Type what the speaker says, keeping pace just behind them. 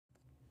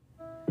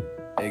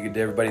Hey, good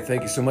day, everybody.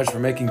 Thank you so much for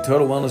making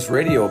Total Wellness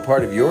Radio a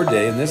part of your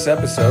day. In this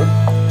episode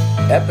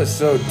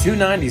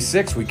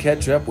 296, we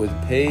catch up with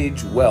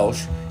Paige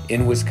Welsh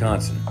in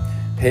Wisconsin.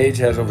 Paige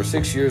has over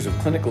 6 years of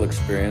clinical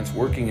experience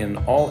working in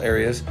all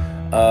areas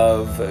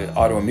of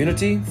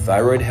autoimmunity,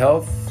 thyroid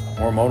health,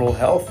 hormonal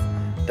health,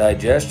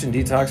 digestion,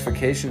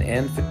 detoxification,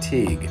 and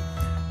fatigue.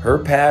 Her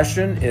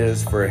passion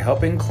is for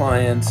helping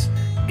clients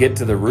get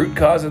to the root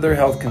cause of their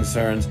health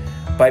concerns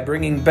by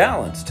bringing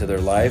balance to their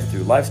life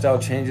through lifestyle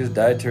changes,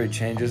 dietary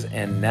changes,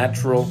 and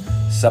natural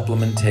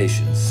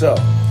supplementation. So,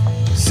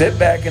 sit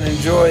back and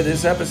enjoy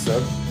this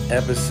episode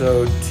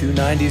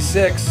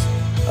 296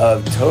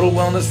 of Total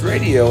Wellness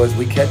Radio as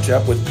we catch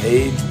up with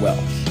Paige Welsh.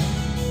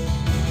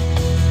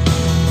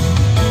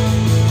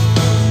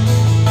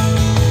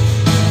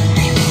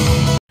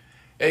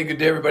 Hey, good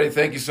day, everybody.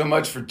 Thank you so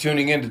much for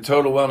tuning in to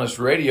Total Wellness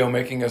Radio,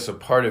 making us a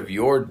part of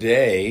your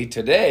day.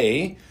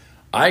 Today,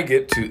 I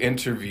get to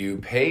interview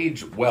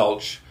Paige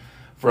Welsh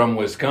from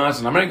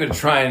Wisconsin. I'm not going to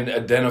try and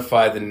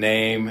identify the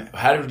name.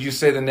 How did you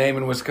say the name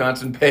in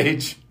Wisconsin,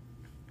 Paige?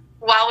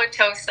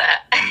 Wauwatosa.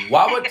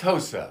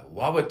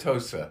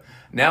 Wauwatosa.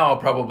 Now I'll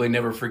probably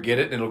never forget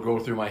it, and it'll go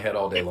through my head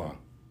all day long.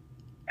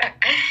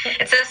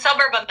 It's a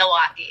suburb of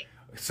Milwaukee.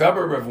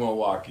 Suburb of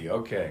Milwaukee.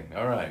 Okay.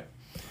 All right.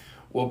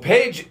 Well,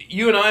 Paige,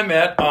 you and I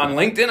met on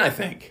LinkedIn, I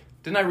think.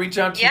 Didn't I reach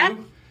out to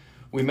you?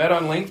 We met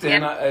on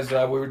LinkedIn as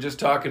we were just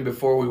talking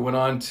before we went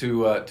on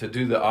to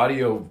do the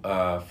audio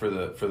for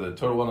the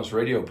Total Wellness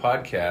Radio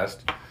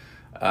podcast.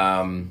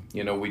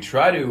 We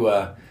try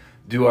to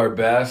do our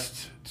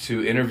best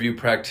to interview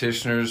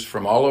practitioners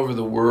from all over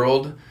the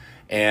world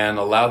and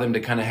allow them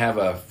to kind of have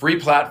a free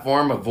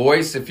platform, a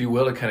voice, if you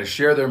will, to kind of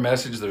share their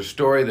message, their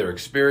story, their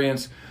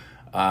experience.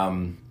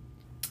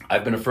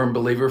 I've been a firm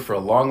believer for a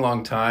long,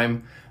 long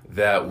time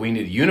that we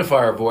need to unify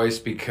our voice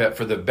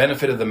for the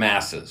benefit of the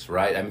masses,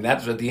 right? I mean,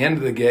 that's at the end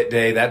of the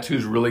day, that's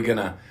who's really going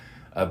to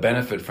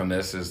benefit from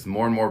this, is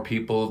more and more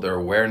people, their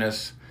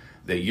awareness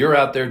that you're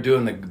out there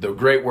doing the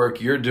great work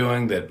you're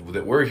doing, that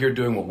we're here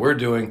doing what we're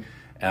doing,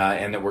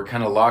 and that we're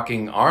kind of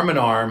locking arm in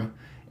arm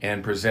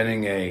and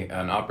presenting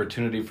an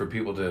opportunity for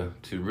people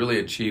to really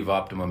achieve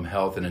optimum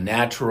health in a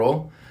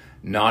natural,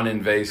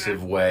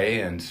 non-invasive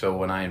way. And so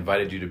when I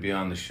invited you to be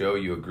on the show,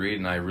 you agreed,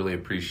 and I really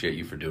appreciate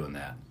you for doing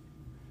that.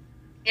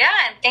 Yeah,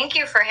 and thank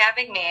you for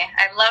having me.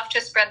 I love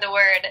to spread the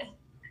word.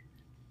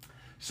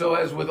 So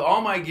as with all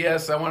my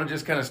guests, I want to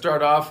just kind of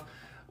start off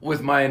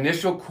with my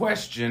initial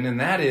question, and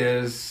that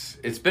is,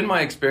 it's been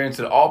my experience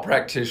that all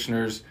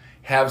practitioners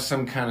have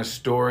some kind of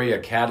story, a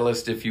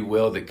catalyst, if you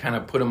will, that kind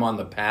of put them on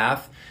the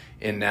path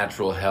in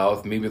natural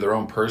health, maybe their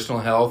own personal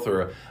health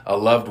or a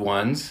loved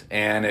one's,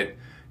 and it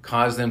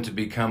caused them to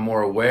become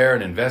more aware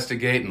and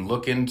investigate and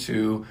look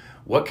into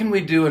what can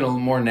we do in a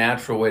more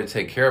natural way to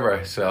take care of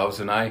ourselves.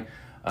 And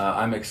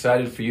I'm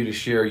excited for you to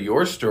share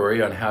your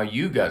story on how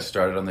you got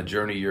started on the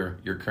journey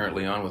you're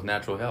currently on with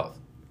natural health.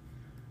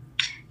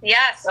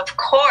 Yes, of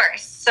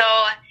course. So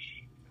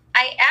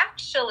I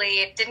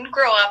actually didn't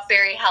grow up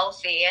very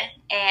healthy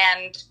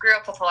and grew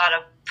up with a lot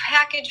of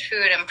packaged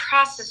food and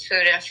processed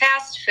food and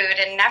fast food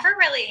and never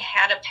really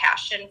had a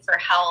passion for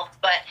health.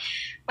 But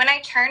when I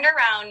turned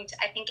around,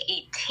 I think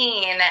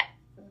 18,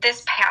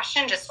 this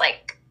passion just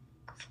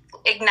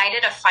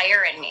ignited a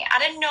fire in me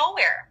out of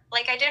nowhere.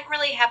 I didn't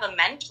really have a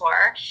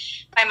mentor.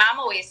 My mom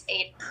always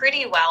ate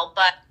pretty well,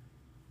 but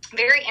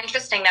very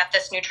interesting that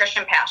this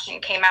nutrition passion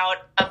came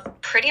out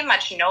of pretty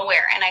much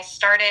nowhere. And I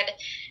started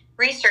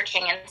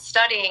researching and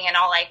studying and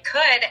all I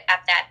could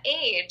at that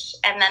age.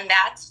 And then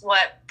that's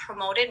what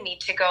promoted me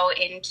to go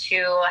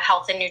into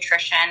health and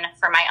nutrition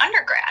for my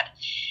undergrad.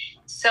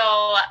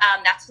 So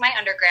that's my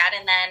undergrad.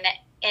 And then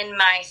in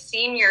my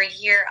senior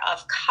year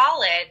of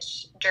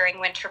college, during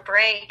winter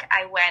break,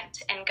 I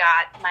went and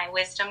got my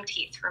wisdom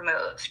teeth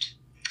removed.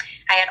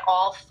 I had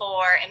all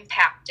 4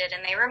 impacted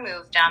and they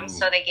removed them.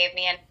 So they gave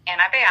me an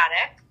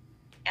antibiotic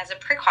as a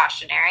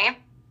precautionary.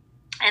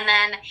 And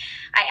then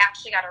I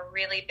actually got a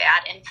really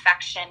bad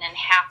infection and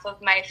half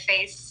of my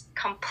face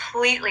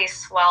completely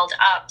swelled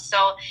up.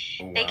 So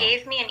they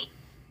gave me an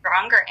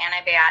stronger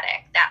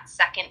antibiotic that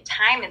second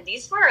time, and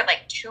these were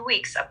 2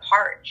 weeks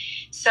apart.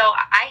 So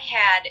I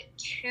had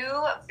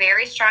 2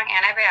 very strong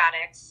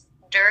antibiotics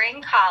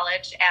during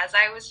college as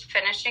I was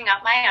finishing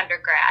up my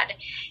undergrad,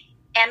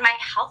 and my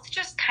health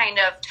just kind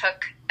of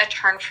took a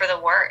turn for the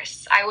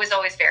worse. I was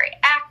always very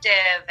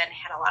active and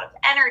had a lot of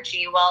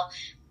energy. Well,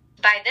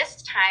 by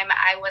this time,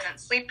 I wasn't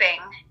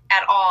sleeping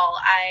at all.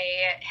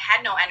 I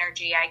had no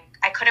energy.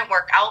 I couldn't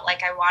work out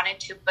like I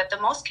wanted to, but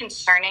the most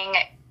concerning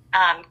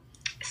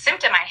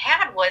symptom I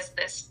had was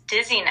this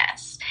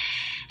dizziness.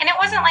 And it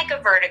wasn't like a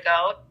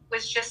vertigo. It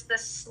was just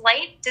this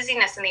slight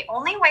dizziness. And the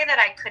only way that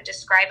I could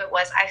describe it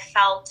was I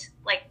felt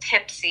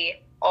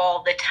tipsy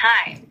all the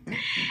time.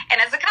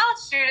 And as a college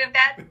student,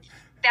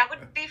 that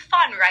would be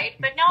fun, right?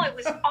 But no, it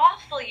was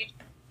awful. You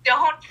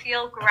don't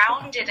feel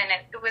grounded, and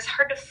it was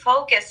hard to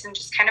focus and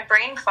just kind of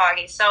brain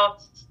foggy. So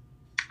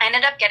I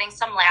ended up getting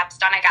some labs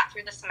done. I got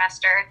through the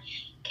semester,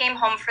 came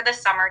home for the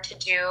summer to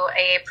do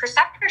a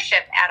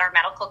preceptorship at our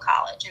medical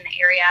college in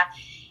the area.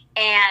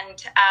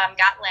 and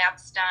got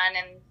labs done,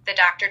 and the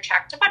doctor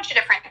checked a bunch of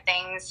different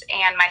things,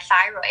 and my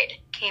thyroid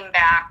came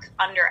back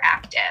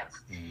underactive.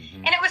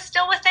 Mm-hmm. And it was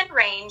still within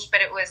range,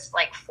 but it was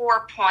like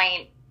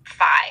 4.5,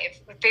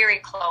 very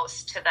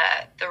close to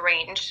the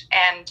range.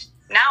 And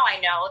now I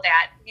know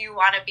that you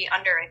want to be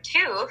under a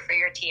 2 for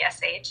your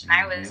TSH, and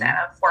I was at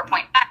a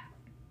 4.5.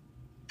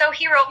 So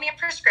he wrote me a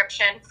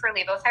prescription for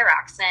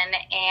levothyroxine,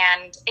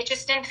 and it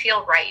just didn't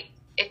feel right.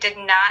 It did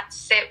not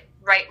sit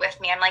right with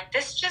me. I'm like,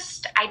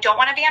 I don't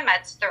want to be on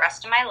meds the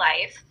rest of my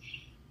life,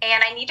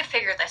 and I need to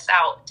figure this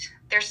out.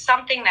 There's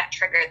something that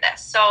triggered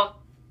this. So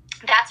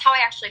that's how I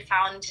actually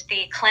found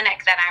the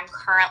clinic that I'm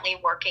currently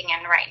working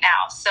in right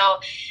now. So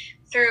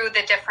through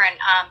the different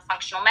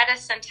functional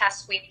medicine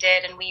tests we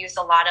did, and we used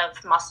a lot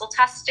of muscle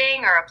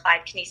testing or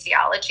applied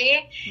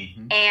kinesiology,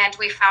 and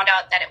we found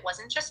out that it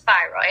wasn't just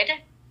thyroid,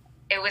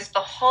 it was the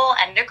whole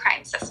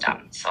endocrine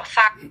system. So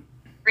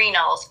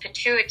adrenals,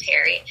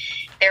 pituitary.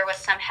 There was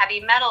some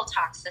heavy metal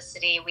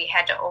toxicity we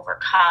had to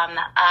overcome.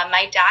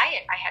 My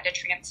diet, I had to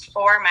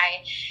transform.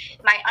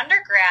 My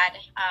undergrad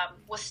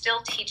was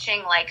still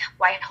teaching like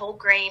why whole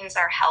grains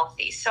are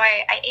healthy. So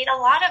I ate a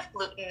lot of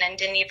gluten and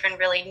didn't even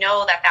really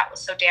know that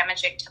was so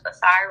damaging to the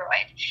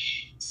thyroid.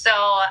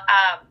 So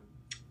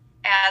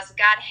as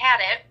God had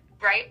it,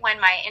 right when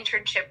my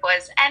internship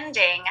was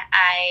ending,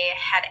 I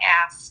had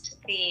asked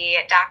the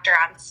doctor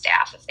on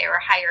staff if they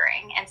were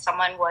hiring, and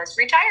someone was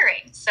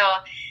retiring. So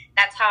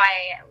that's how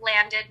I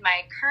landed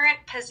my current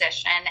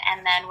position.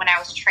 And then when I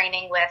was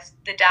training with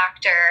the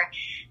doctor,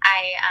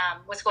 I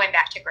was going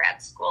back to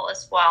grad school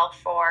as well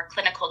for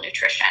clinical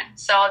nutrition.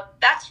 So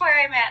that's where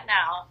I'm at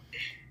now.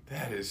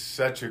 That is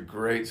such a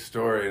great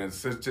story. And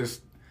it's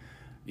just,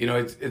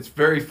 it's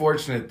very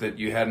fortunate that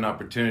you had an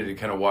opportunity to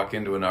kind of walk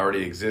into an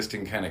already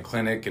existing kind of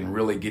clinic and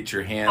really get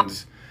your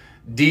hands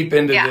deep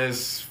into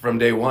this from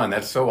day one.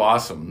 That's so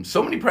awesome.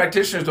 So many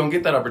practitioners don't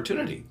get that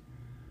opportunity.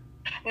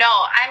 No,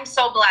 I'm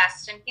so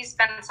blessed. And he's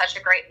been such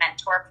a great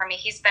mentor for me.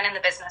 He's been in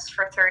the business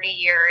for 30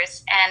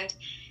 years. And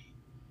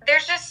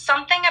there's just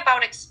something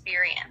about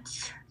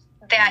experience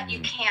that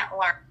you can't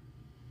learn.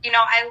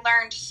 I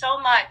learned so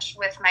much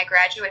with my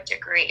graduate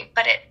degree,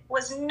 but it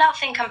was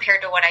nothing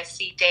compared to what I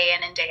see day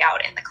in and day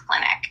out in the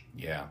clinic.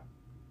 Yeah,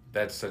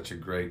 that's such a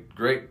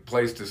great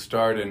place to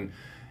start. And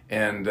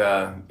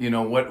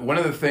one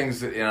of the things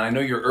that, and I know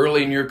you're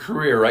early in your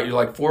career, right? You're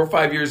like 4 or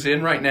 5 years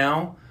in right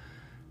now.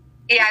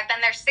 Yeah, I've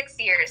been there 6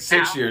 years.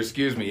 6 years,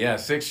 excuse me. Yeah,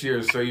 6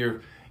 years. So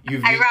you've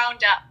I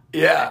round up.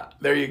 Yeah,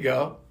 there you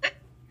go.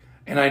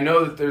 And I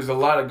know that there's a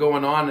lot of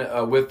going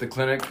on with the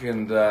clinic.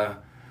 And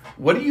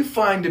what do you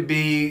find to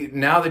be,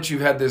 now that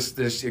you've had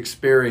this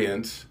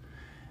experience,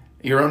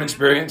 your own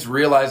experience,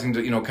 realizing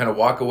to kind of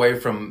walk away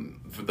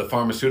from the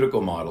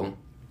pharmaceutical model,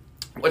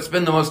 what's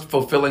been the most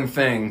fulfilling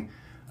thing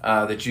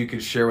that you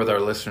could share with our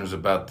listeners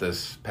about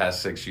this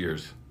past 6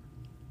 years?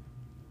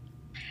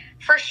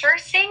 For sure,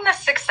 seeing the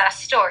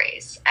success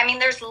stories. I mean,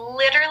 there's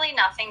literally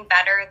nothing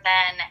better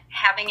than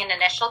having an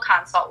initial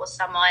consult with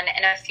someone,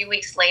 and a few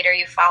weeks later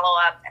you follow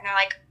up and they're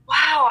like,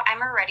 wow,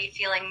 I'm already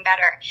feeling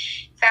better.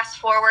 Fast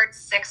forward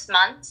 6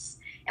 months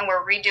and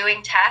we're redoing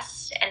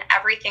tests and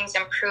everything's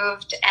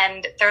improved,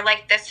 and they're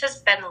like, this has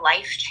been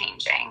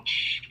life-changing.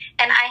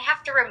 And I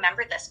have to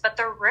remember this, but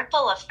the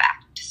ripple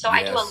effect. So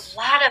yes.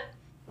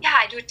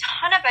 I do a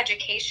ton of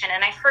education,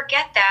 and I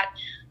forget that,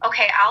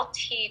 okay, I'll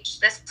teach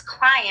this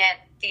client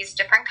these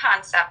different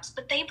concepts,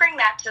 but they bring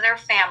that to their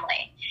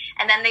family,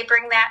 and then they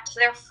bring that to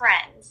their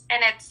friends.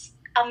 And it's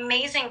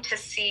amazing to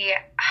see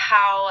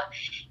how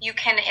you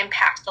can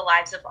impact the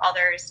lives of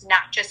others,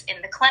 not just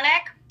in the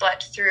clinic,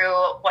 but through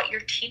what you're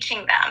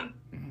teaching them.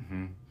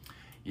 Mm-hmm.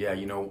 Yeah,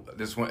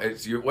 this one,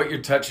 what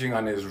you're touching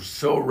on is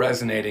so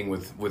resonating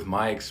with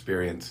my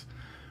experience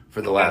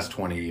for the last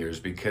 20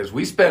 years, because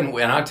and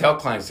I tell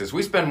clients this,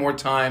 we spend more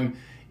time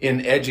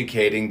in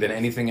educating than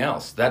anything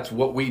else. That's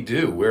what we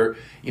do. We're,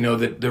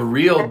 the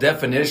real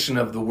definition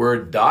of the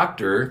word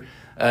doctor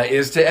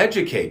is to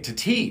educate, to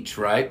teach,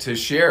 right? To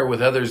share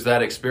with others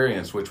that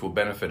experience, which will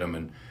benefit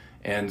them.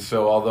 And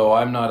so, although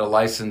I'm not a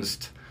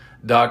licensed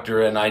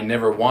doctor, and I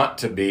never want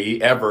to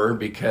be ever,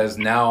 because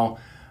now,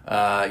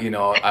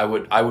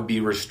 I would be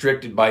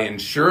restricted by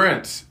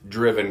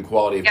insurance-driven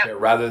quality of care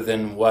rather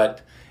than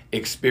what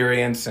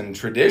experience and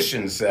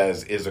tradition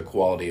says is a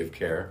quality of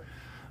care.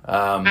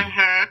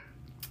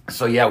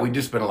 So yeah, we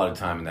do spend a lot of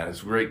time in that.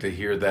 It's great to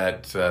hear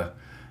that, that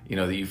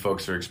you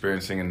folks are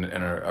experiencing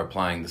and are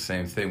applying the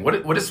same thing.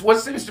 What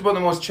seems to be the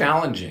most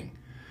challenging?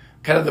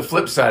 Kind of the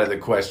flip side of the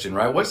question,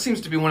 right? What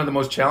seems to be one of the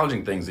most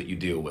challenging things that you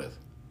deal with?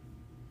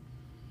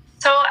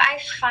 So I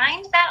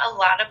find that a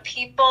lot of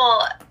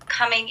people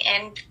coming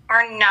in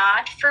are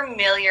not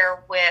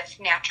familiar with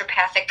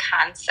naturopathic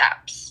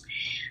concepts.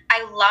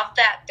 I love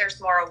that there's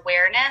more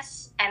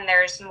awareness and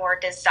there's more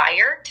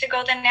desire to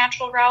go the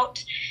natural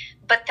route.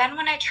 But then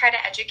when I try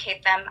to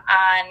educate them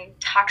on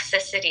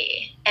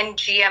toxicity and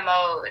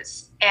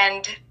GMOs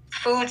and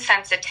food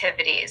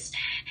sensitivities,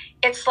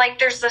 it's like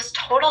there's this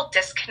total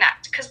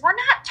disconnect because we're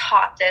not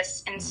taught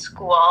this in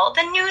school.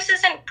 The news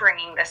isn't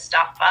bringing this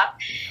stuff up.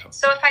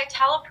 So if I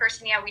tell a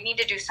person, yeah, we need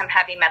to do some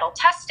heavy metal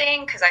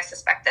testing because I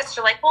suspect this,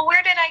 they're like, well,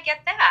 where did I get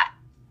that?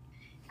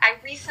 I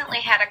recently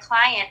had a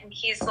client and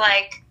he's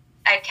like,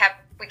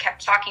 we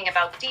kept talking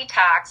about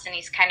detox and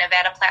he's kind of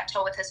at a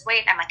plateau with his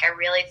weight. I'm like, I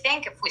really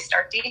think if we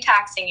start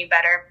detoxing,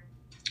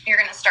 you're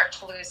going to start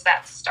to lose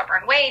that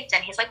stubborn weight.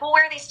 And he's like, well,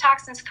 where are these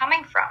toxins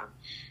coming from?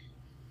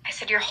 I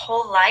said, your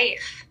whole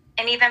life.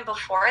 And even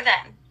before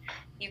then,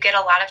 you get a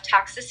lot of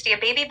toxicity. A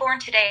baby born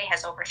today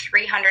has over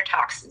 300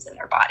 toxins in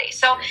their body.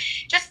 So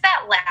just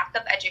that lack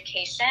of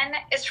education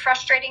is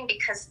frustrating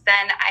because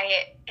then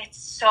it's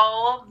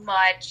so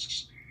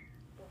much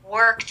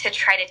work to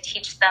try to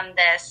teach them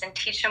this and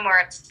teach them where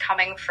it's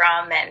coming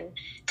from and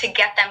to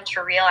get them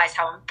to realize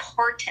how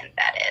important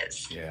that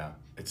is. Yeah,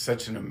 it's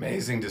such an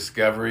amazing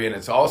discovery. And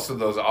it's also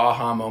those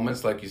aha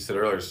moments, like you said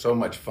earlier, so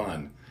much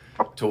fun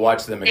to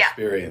watch them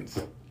experience.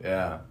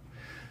 Yeah.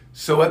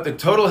 So at the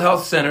Total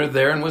Health Center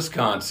there in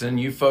Wisconsin,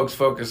 you folks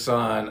focus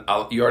on,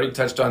 you already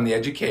touched on the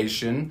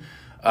education,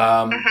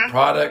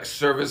 products,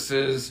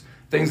 services,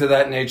 things of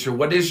that nature.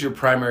 What is your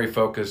primary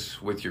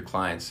focus with your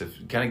clients?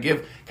 If kind of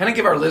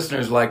give our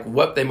listeners like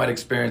what they might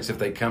experience if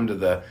they come to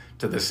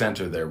the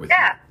center there with you.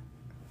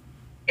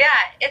 Yeah,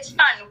 it's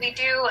fun. We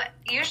do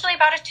usually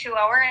about a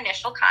 2-hour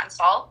initial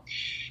consult,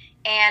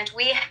 and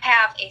we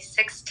have a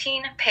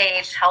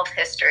 16-page health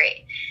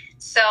history.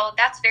 So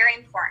that's very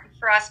important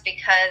for us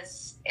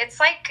because it's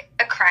like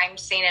a crime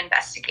scene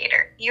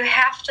investigator. You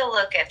have to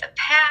look at the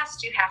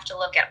past. You have to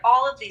look at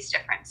all of these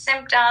different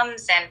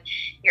symptoms and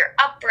your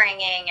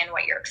upbringing and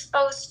what you're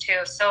exposed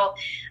to. So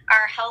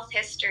our health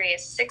history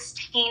is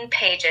 16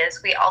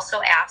 pages. We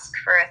also ask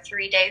for a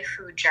 3-day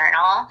food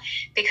journal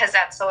because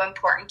that's so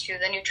important to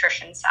the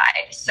nutrition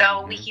side.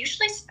 So we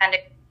usually spend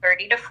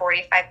 30 to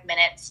 45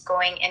 minutes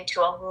going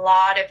into a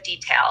lot of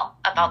detail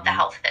about the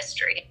health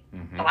history,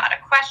 a lot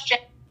of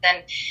questions.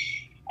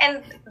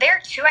 And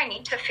there too, I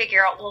need to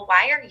figure out, well,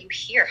 why are you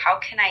here? How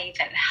can I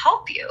even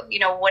help you? You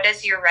know, what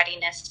is your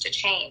readiness to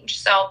change?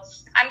 So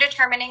I'm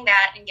determining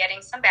that and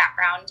getting some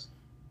background.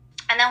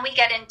 And then we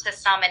get into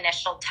some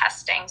initial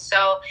testing.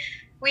 So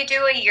we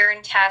do a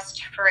urine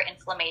test for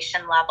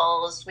inflammation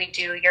levels. We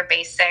do your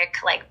basic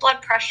like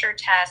blood pressure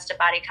test, a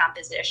body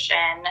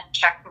composition,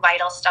 check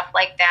vital stuff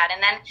like that.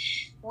 And then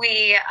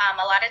we,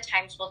 a lot of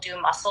times we'll do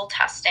muscle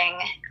testing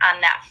on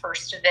that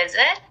first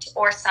visit,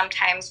 or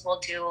sometimes we'll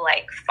do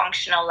like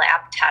functional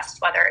lab tests,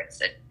 whether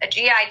it's a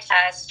GI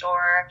test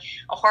or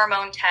a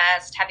hormone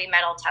test, heavy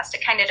metal test.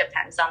 It kind of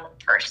depends on the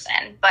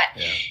person, but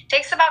it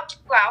takes about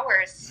 2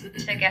 hours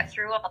to get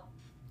through all.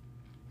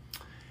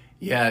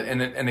 Yeah,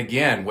 and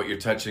again, what you're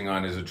touching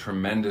on is a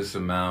tremendous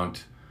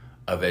amount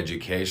of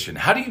education.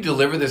 How do you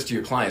deliver this to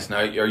your clients? Now,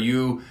 are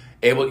you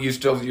able?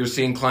 You're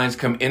seeing clients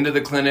come into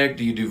the clinic?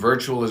 Do you do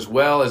virtual as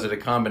well? Is it a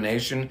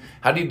combination?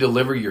 How do you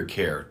deliver your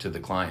care to the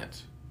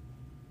clients?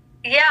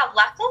 Yeah,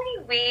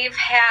 luckily we've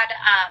had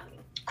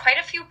quite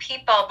a few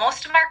people.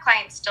 Most of our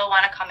clients still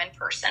want to come in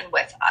person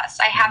with us.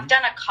 I have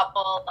done a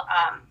couple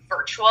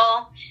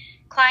virtual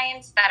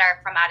clients that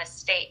are from out of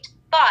state,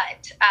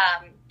 but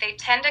they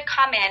tend to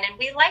come in, and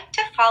we like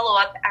to follow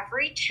up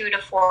every 2 to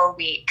 4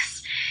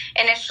 weeks.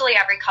 Initially,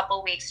 every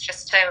couple weeks,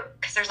 just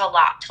because there's a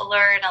lot to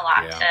learn, a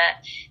lot to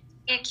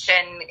teach,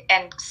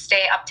 and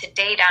stay up to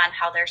date on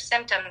how their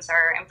symptoms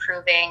are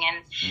improving,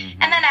 and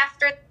then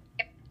after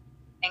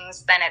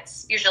things, then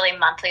it's usually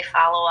monthly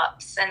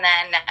follow-ups, and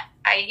then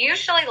I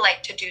usually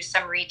like to do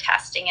some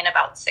retesting in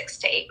about 6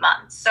 to 8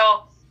 months.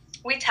 So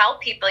we tell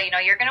people,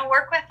 you're going to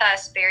work with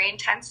us very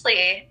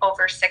intensely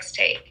over 6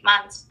 to 8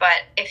 months,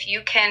 but if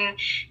you can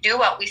do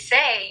what we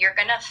say, you're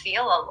going to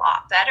feel a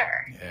lot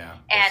better. Yeah,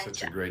 that's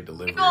such a great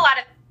delivery. We do a lot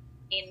of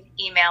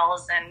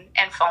emails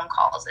and phone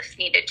calls if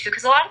needed to,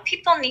 because a lot of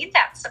people need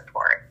that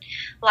support.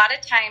 A lot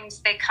of times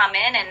they come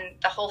in and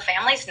the whole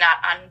family's not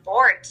on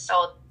board,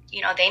 so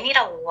they need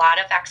a lot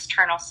of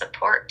external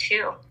support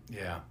too.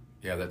 Yeah,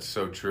 that's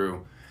so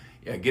true.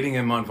 Yeah, getting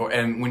them on board.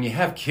 And when you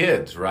have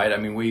kids, right? I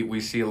mean, we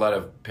see a lot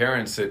of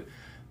parents that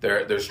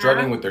they're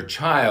struggling with their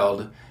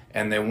child,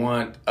 and they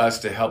want us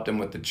to help them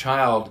with the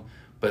child.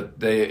 But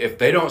if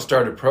they don't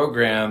start a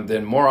program,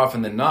 then more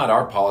often than not,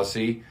 our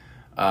policy,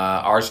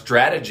 our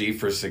strategy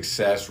for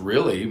success,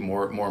 really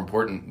more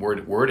important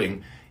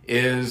wording,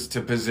 is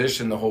to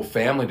position the whole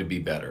family to be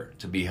better,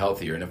 to be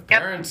healthier. And if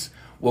parents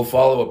will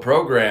follow a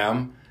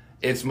program,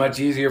 it's much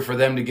easier for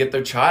them to get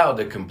their child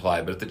to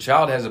comply. But if the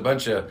child has a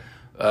bunch of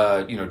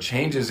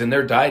changes in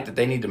their diet that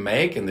they need to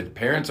make, and the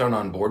parents aren't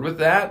on board with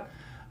that.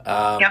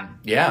 I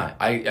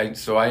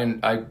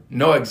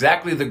know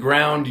exactly the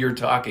ground you're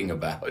talking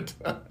about.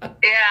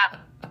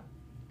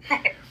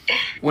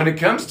 When it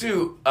comes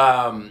to,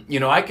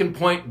 I can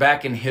point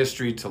back in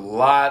history to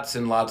lots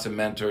and lots of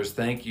mentors.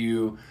 Thank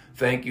you,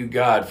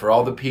 God, for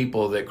all the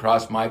people that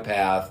crossed my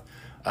path.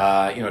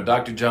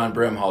 Dr. John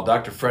Brimhall,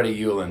 Dr. Freddie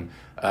Hewlin,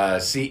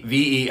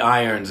 V.E.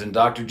 Irons, and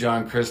Dr.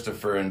 John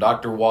Christopher, and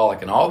Dr.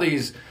 Wallach, and all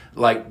these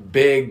like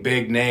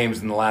big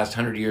names in the last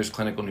 100 years,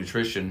 clinical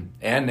nutrition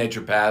and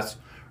naturopaths,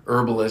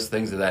 herbalists,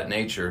 things of that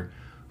nature.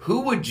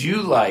 Who would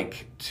you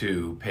like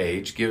to,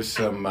 Paige, give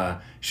some,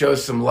 show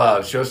some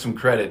love, show some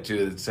credit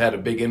to that's had a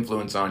big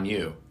influence on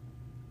you?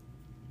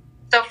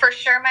 So for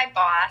sure, my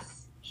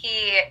boss.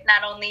 He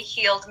not only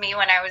healed me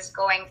when I was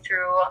going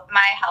through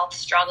my health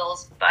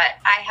struggles, but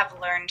I have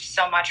learned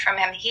so much from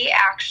him. He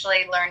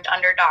actually learned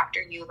under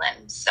Dr.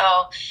 Yulin.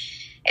 So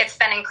it's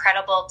been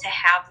incredible to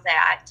have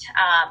that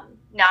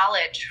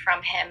knowledge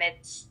from him.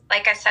 It's,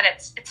 like I said,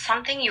 it's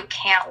something you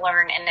can't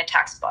learn in a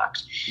textbook.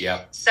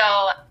 Yeah.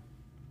 So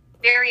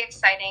very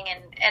exciting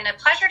and a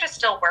pleasure to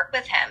still work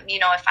with him. You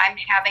know, if I'm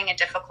having a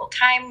difficult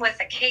time with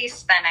a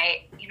case, then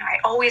I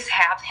always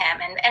have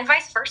him and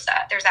vice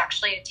versa. There's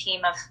actually a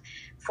team of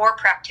 4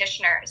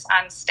 practitioners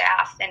on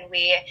staff, and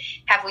we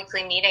have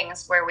weekly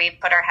meetings where we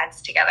put our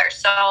heads together.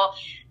 So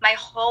my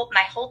whole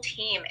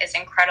team is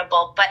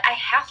incredible, but I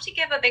have to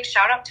give a big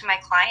shout out to my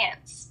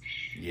clients.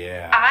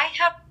 Yeah. I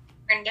have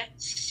learned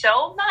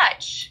so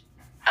much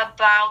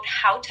about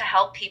how to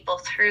help people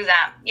through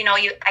them. You know,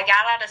 I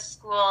got out of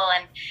school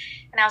and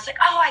I was like,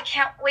 oh, I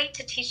can't wait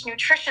to teach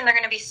nutrition. They're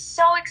going to be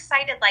so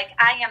excited like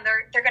I am.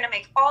 They're going to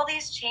make all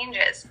these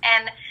changes.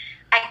 And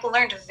I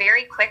learned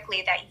very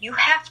quickly that you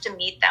have to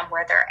meet them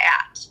where they're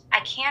at.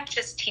 I can't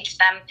just teach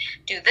them,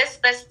 do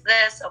this,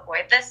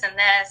 avoid this and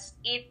this,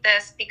 eat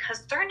this,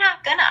 because they're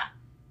not gonna.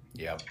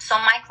 Yep. So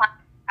my clients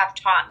have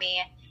taught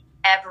me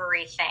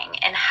everything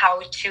and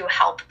how to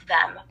help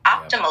them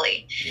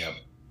optimally. Yep.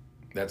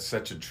 That's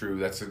an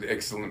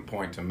excellent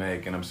point to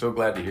make. And I'm so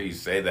glad to hear you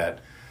say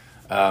that.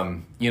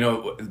 You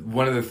know,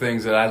 one of the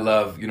things that I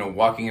love, you know,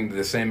 walking into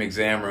the same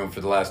exam room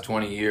for the last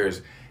 20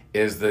 years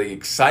is the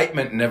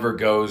excitement never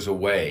goes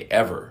away,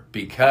 ever.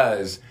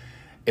 Because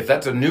if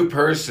that's a new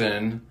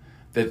person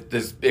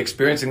that's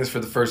experiencing this for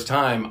the first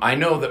time, I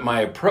know that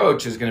my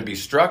approach is going to be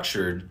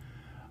structured,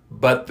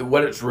 but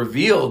what it's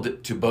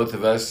revealed to both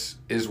of us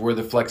is where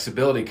the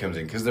flexibility comes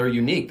in, because they're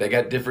unique. They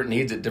got different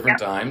needs at different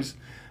times.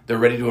 They're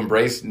ready to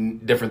embrace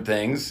different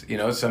things. You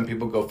know, some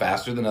people go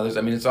faster than others.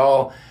 I mean, it's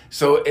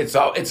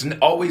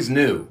always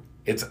new.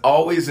 It's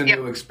always a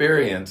new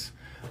experience.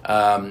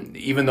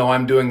 Even though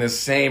I'm doing the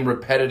same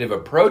repetitive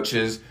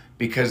approaches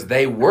because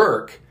they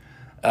work,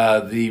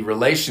 the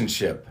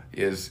relationship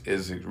is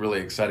really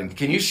exciting.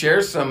 Can you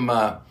share some,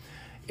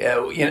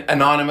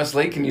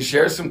 anonymously, can you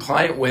share some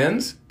client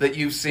wins that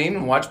you've seen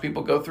and watched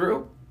people go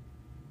through?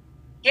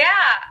 Yeah,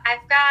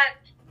 I've got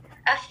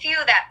a few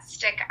that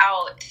stick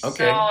out.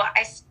 Okay. So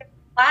I see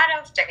a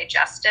lot of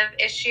digestive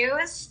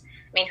issues.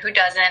 I mean, who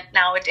doesn't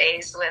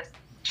nowadays with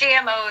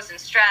GMOs and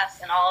stress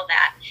and all of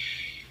that?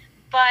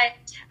 But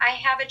I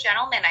have a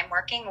gentleman I'm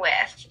working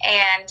with,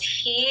 and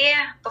he,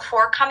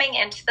 before coming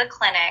into the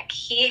clinic,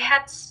 he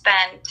had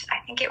spent,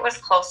 I think it was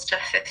close to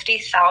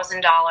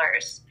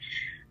 $50,000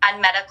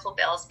 on medical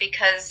bills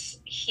because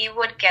he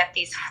would get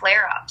these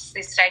flare-ups,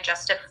 these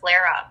digestive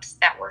flare-ups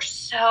that were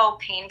so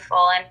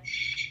painful.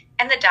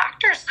 And the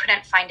doctors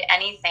couldn't find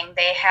anything.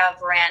 They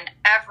have ran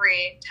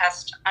every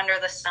test under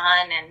the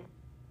sun, and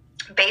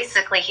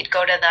basically he'd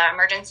go to the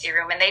emergency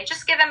room and they'd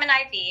just give him an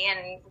IV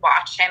and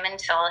watch him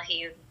until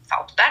he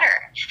felt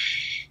better.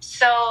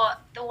 So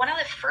one of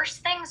the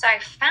first things I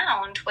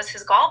found was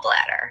his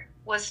gallbladder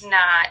wasn't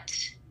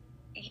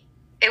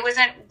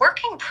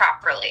working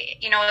properly.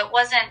 You know, it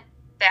wasn't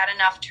bad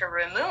enough to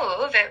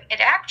remove. It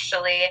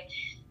actually,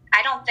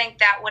 I don't think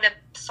that would have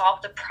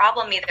solved the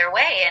problem either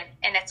way.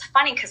 And it's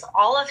funny because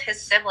all of his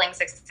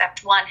siblings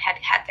except one had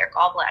their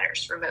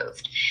gallbladders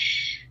removed,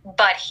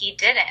 but he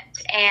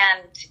didn't.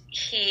 And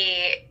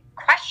he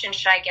questioned,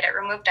 should I get it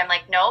removed? I'm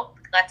like, nope.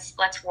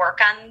 Let's work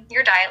on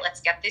your diet.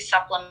 Let's get these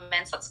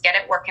supplements. Let's get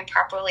it working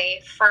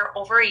properly. For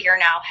over a year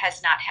now,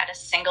 has not had a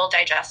single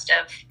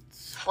digestive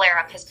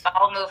flare-up. His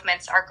bowel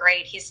movements are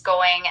great. He's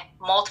going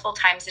multiple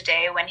times a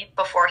day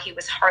before he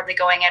was hardly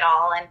going at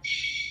all. And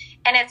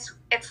it's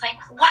like,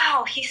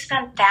 wow, he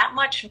spent that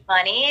much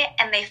money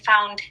and they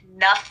found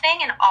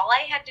nothing, and all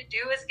I had to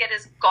do was get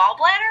his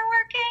gallbladder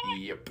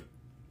working. Yep.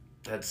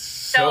 That's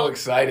so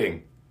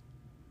exciting.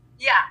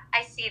 Yeah,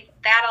 I see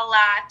that a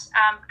lot.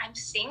 I'm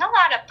seeing a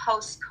lot of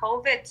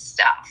post-COVID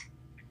stuff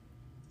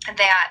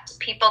that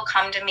people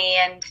come to me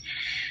and,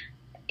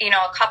 you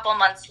know, a couple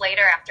months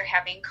later after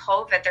having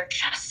COVID, they're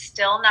just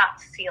still not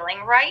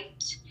feeling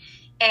right.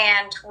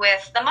 And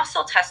with the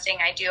muscle testing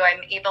I do,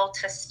 I'm able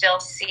to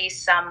still see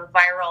some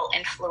viral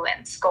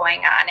influence going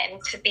on,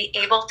 and to be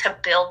able to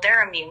build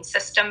their immune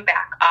system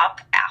back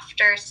up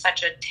after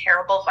such a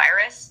terrible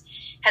virus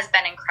has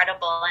been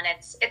incredible. And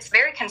it's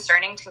very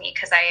concerning to me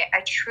because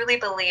I truly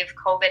believe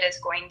COVID is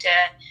going to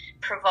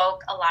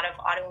provoke a lot of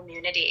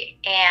autoimmunity.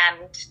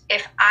 And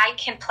if I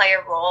can play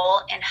a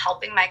role in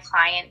helping my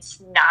clients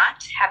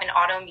not have an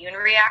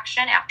autoimmune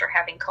reaction after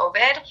having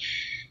COVID,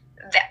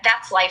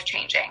 that's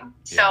life-changing. Yeah.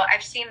 So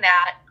I've seen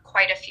that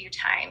quite a few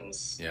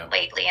times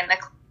lately in the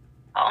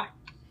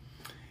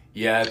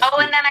Yeah.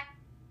 And then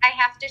I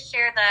have to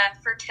share the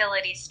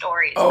fertility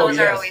stories. Oh, Those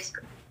are always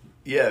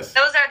yes.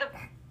 Those are the,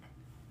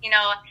 you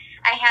know,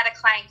 I had a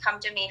client come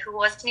to me who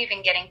wasn't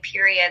even getting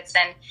periods,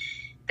 and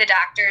the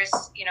doctors,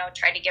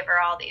 tried to give her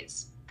all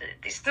these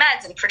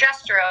meds and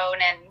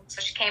progesterone, and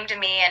so she came to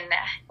me, and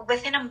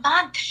within a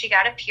month she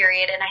got a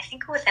period, and I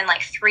think within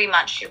like 3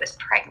 months she was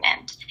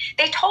pregnant.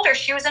 They told her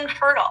she was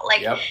infertile.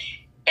 Like, yep.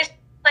 It's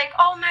like,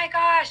 oh my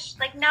gosh,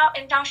 like now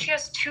she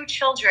has 2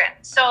 children.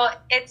 So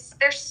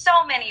there's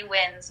so many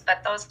wins,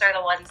 but those are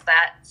the ones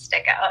that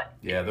stick out.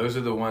 Yeah, those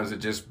are the ones that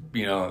just,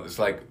 it's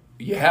like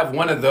you have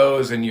one of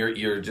those and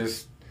you're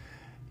just,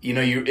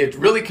 it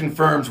really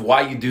confirms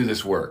why you do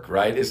this work,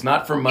 right? It's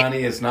not for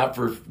money, it's not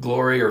for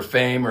glory or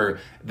fame or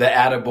the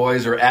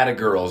attaboys or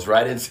attagirls,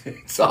 right?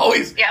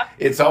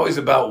 It's always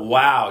about,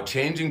 wow,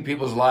 changing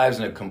people's lives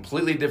in a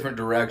completely different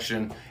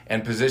direction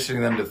and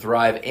positioning them to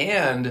thrive.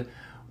 And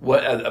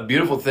what a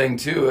beautiful thing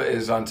too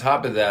is on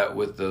top of that,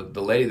 with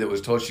the lady that was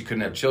told she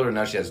couldn't have children,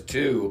 now she has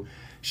 2,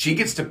 she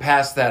gets to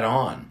pass that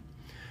on.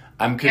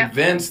 I'm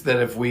convinced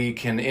that if we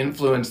can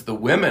influence the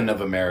women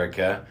of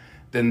America,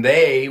 then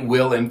they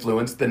will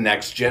influence the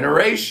next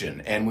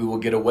generation, and we will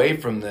get away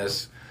from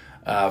this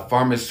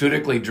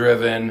pharmaceutically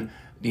driven,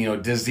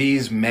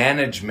 disease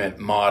management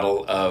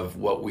model of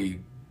what we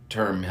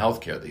term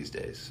healthcare these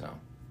days. So,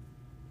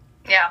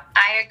 yeah,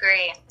 I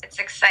agree. It's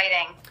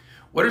exciting.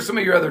 What are some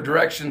of your other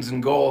directions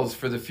and goals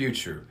for the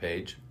future,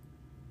 Paige?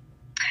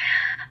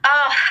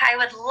 Oh, I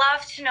would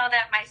love to know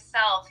that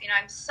myself.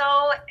 I'm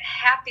so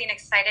happy and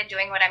excited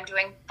doing what I'm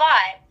doing,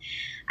 but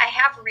I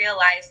have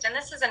realized, and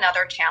this is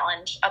another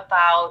challenge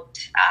about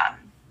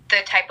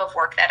the type of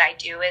work that I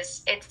do,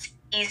 is it's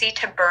easy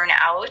to burn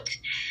out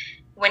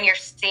when you're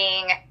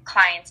seeing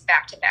clients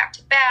back to back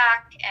to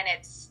back, and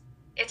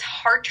it's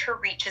hard to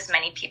reach as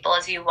many people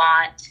as you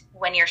want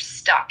when you're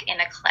stuck in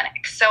a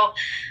clinic. So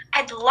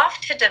I'd love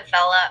to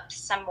develop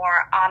some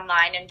more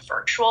online and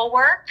virtual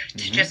work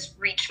to just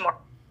reach more.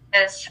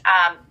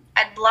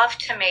 I'd love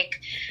to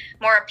make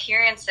more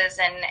appearances,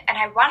 and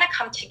I want to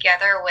come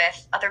together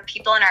with other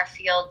people in our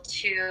field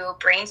to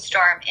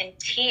brainstorm and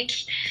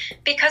teach,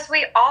 because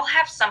we all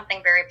have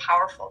something very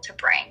powerful to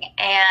bring.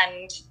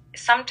 And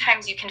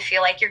sometimes you can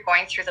feel like you're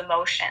going through the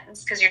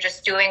motions because you're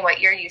just doing what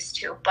you're used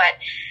to. But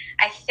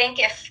I think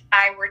if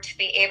I were to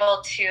be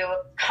able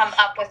to come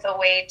up with a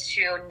way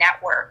to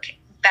network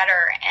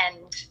better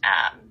and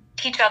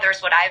teach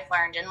others what I've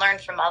learned and learn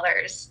from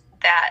others,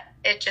 that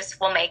it just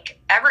will make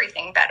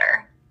everything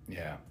better.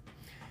 Yeah,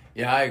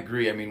 I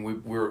agree. I mean,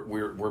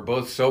 we're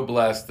both so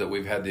blessed that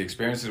we've had the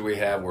experiences we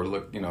have.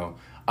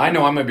 I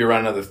know I'm going to be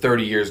around another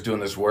 30 years doing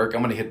this work.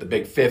 I'm going to hit the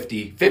big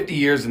 50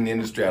 years in the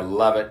industry. I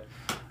love it.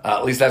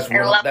 At least that's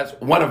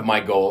one of my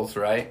goals,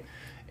 right?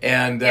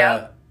 And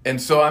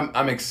so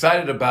I'm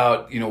excited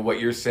about what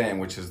you're saying,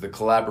 which is the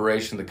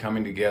collaboration, the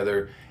coming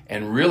together,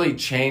 and really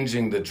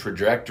changing the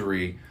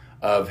trajectory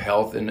of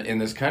health in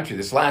this country.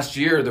 This last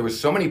year, there was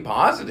so many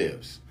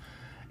positives,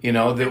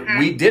 that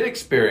we did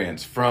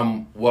experience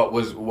from what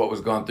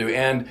was gone through,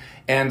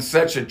 and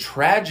such a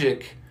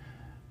tragic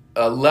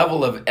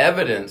level of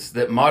evidence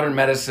that modern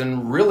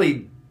medicine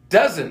really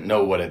doesn't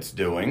know what it's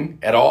doing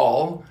at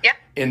all.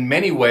 In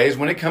many ways,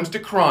 when it comes to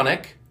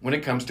chronic.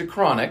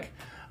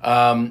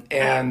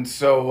 And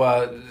so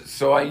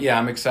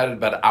I'm excited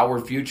about our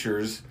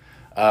futures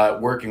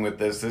working with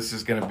this. This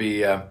is going to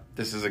be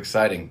this is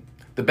exciting.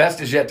 The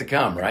best is yet to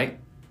come, right?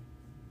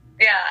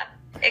 Yeah,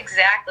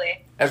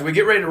 exactly. As we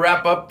get ready to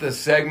wrap up the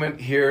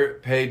segment here,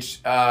 Paige,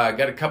 I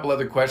got a couple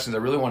other questions I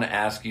really want to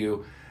ask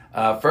you.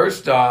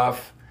 First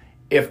off,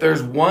 if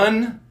there's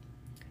one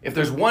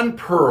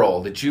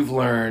pearl that you've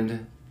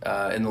learned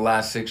in the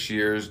last 6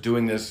 years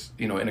doing this,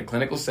 in a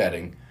clinical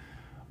setting,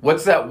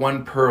 what's that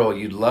one pearl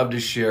you'd love to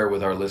share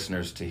with our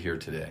listeners to hear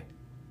today?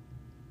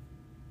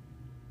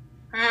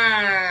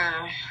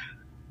 I'd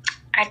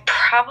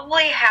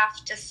probably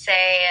have to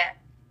say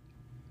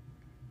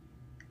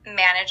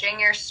managing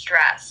your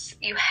stress.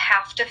 You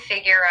have to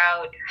figure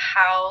out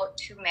how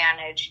to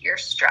manage your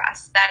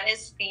stress. That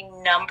is the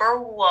number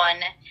one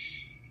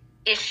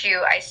issue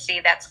I see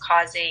that's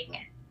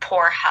causing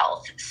poor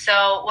health.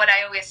 So what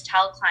I always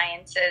tell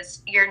clients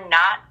is you're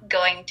not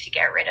going to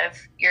get rid of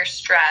your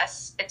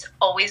stress. It's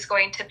always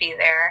going to be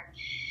there.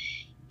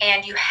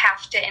 And you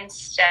have to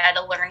instead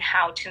learn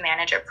how to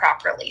manage it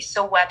properly.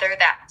 So whether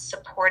that's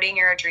supporting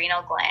your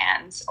adrenal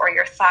glands or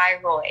your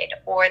thyroid,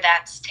 or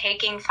that's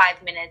taking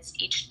 5 minutes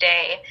each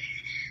day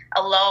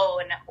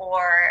alone,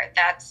 or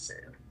that's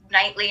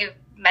nightly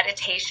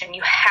meditation,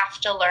 you have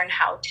to learn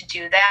how to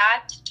do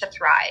that to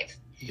thrive.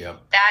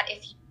 That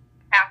if you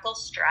tackle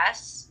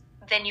stress,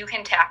 then you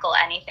can tackle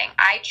anything.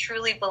 I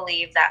truly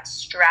believe that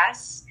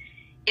stress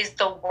is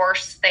the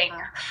worst thing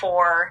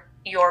for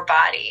your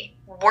body,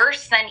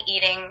 worse than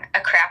eating a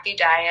crappy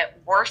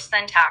diet, worse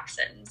than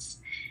toxins.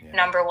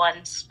 Number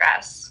one,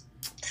 stress.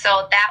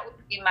 So that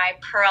would be my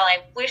pearl.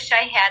 I wish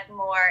I had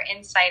more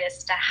insight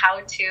as to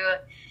how to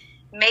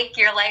make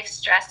your life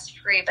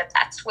stress-free, but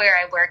that's where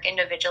I work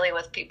individually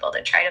with people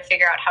to try to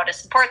figure out how to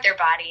support their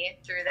body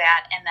through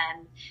that, and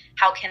then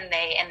how can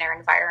they in their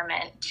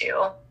environment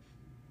too.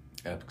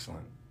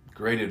 Excellent.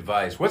 Great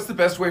advice. What's the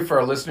best way for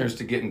our listeners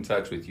to get in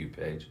touch with you,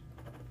 Paige?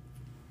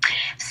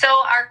 So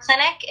our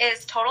clinic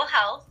is Total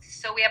Health.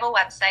 So we have a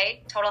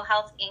website,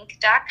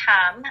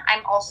 totalhealthinc.com.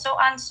 I'm also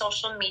on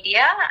social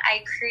media.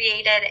 I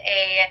created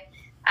a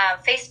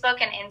Facebook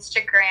and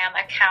Instagram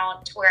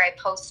account where I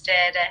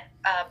posted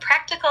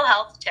practical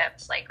health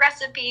tips like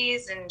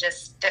recipes and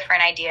just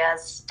different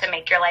ideas to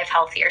make your life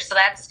healthier. So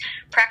that's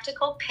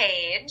Practical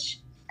Paige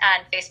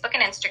on Facebook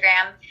and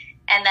Instagram.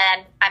 And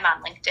then I'm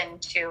on LinkedIn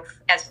too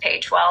as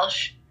Paige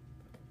Welsh.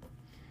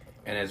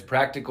 And it's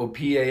Practical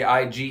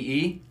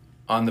Paige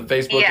on the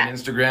Facebook and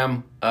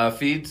Instagram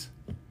feeds?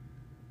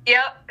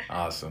 Yep.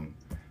 Awesome.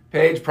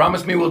 Paige,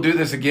 promise me we'll do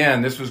this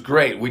again. This was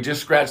great. We just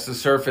scratched the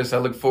surface. I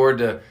look forward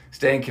to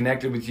staying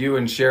connected with you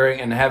and sharing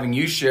and having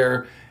you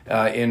share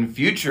in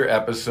future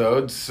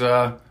episodes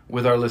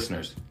with our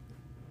listeners.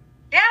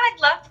 Yeah, I'd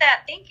love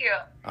that. Thank you.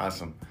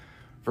 Awesome.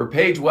 For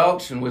Paige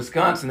Welch in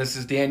Wisconsin, this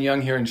is Dan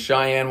Young here in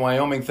Cheyenne,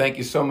 Wyoming. Thank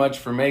you so much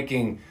for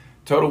making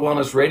Total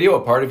Wellness Radio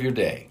a part of your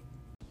day.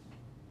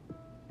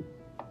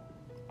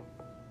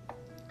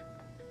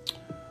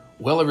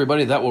 Well,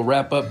 everybody, that will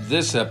wrap up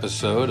this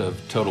episode of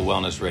Total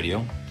Wellness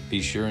Radio.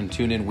 Be sure and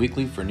tune in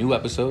weekly for new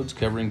episodes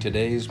covering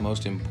today's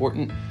most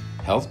important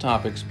health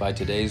topics by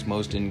today's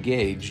most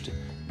engaged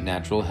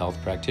natural health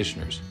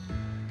practitioners.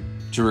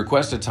 To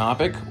request a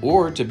topic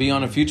or to be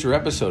on a future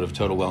episode of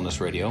Total Wellness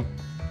Radio,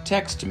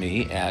 text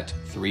me at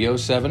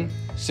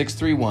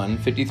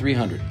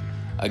 307-631-5300.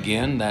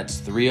 Again, that's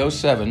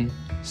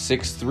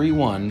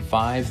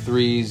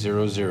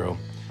 307-631-5300.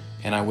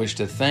 And I wish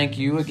to thank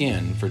you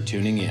again for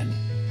tuning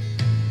in.